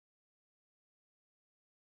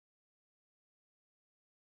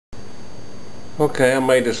Okay, I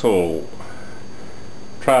made this little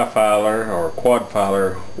tri-filer or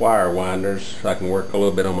quad-filer wire winders so I can work a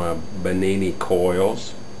little bit on my Bedini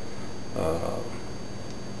coils.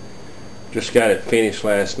 Just got it finished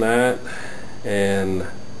last night, and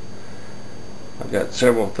I've got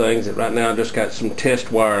several things that right now I just got some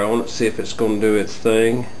test wire on it, see if it's going to do its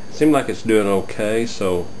thing. It seems like it's doing okay,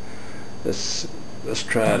 so let's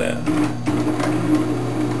try it out.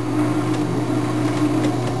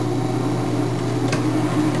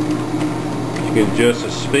 You can adjust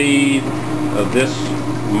the speed of this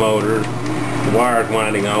motor, the wire is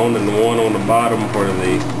winding on, and the one on the bottom where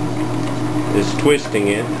is twisting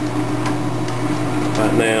it.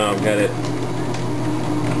 Right now I've got it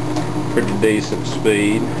pretty decent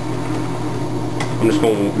speed. I'm just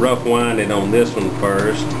going to rough wind it on this one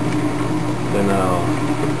first, then I'll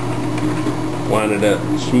wind it up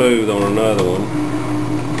smooth on another one.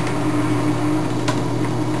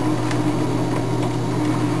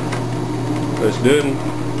 It's doing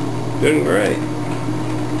great.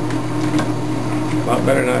 A lot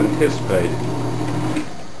better than I anticipated.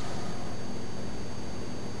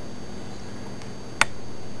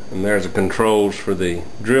 And there's the controls for the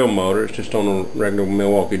drill motor. It's just on a regular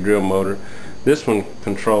Milwaukee drill motor. This one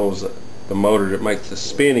controls the motor that makes the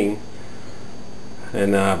spinning,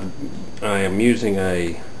 and I am using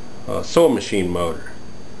a sewing machine motor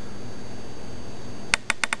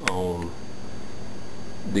on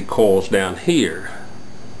the coils down here.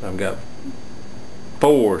 I've got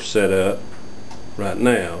 4 set up right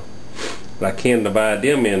now, but I can divide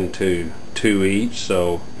them into 2 each,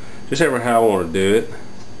 so just ever how I want to do it.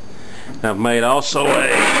 I've made also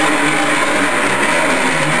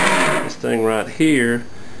this thing right here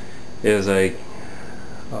is a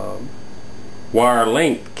wire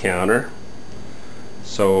length counter,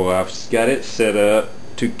 so I've got it set up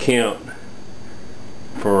to count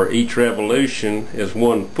for each revolution is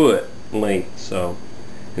 1 foot length, so,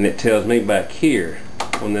 and it tells me back here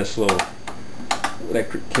on this little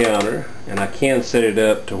electric counter, and I can set it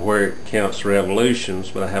up to where it counts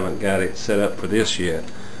revolutions, but I haven't got it set up for this yet.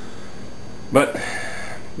 But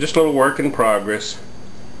just a little work in progress.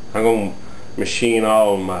 I'm going to machine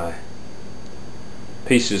all of my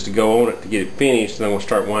pieces to go on it to get it finished, and I'm going to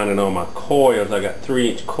start winding on my coils. I got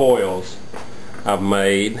 3-inch coils I've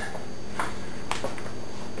made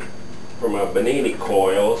for my Bedini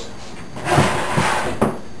coils, and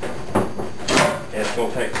it's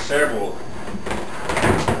going to take several of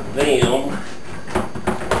them,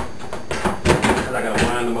 and I got to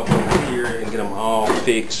wind them up over here and get them all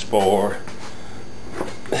fixed for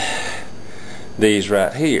these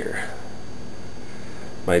right here.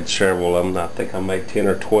 Made several of them. I think I made 10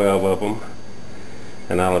 or 12 of them,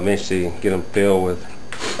 and I'll eventually get them filled with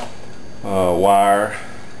wire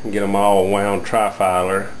and get them all wound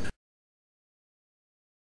tri-filer.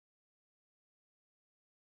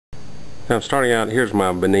 Now starting out, here's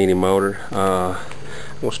my Bedini motor. I'm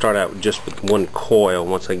going to start out just with 1 coil.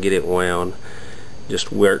 Once I get it wound,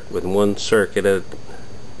 just work with 1 circuit at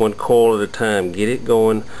 1 coil at a time, get it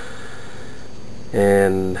going,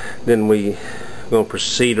 and then we're going to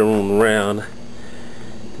proceed on around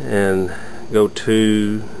and go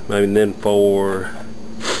 2, maybe then 4,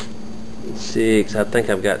 6. I think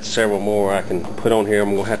I've got several more I can put on here.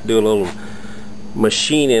 I'm going to have to do a little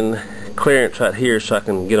machining clearance right here so I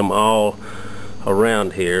can get them all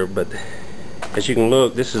around here. But as you can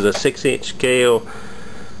look, this is a 6-inch scale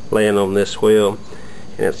laying on this wheel,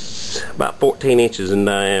 and it's about 14 inches in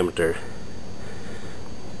diameter,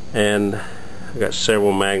 and I've got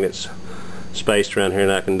several magnets spaced around here,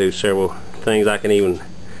 and I can do several things. I've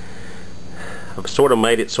sort of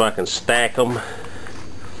made it so I can stack them.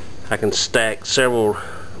 I can stack several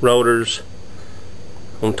rotors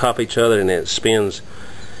on top of each other, and it spins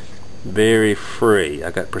very free. I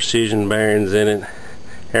got precision bearings in it.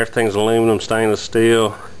 Everything's aluminum, stainless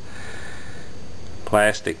steel,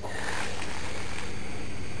 plastic.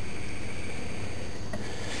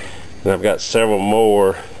 And I've got several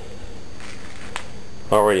more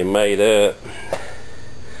already made up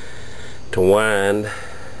to wind,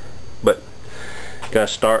 but gotta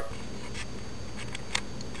start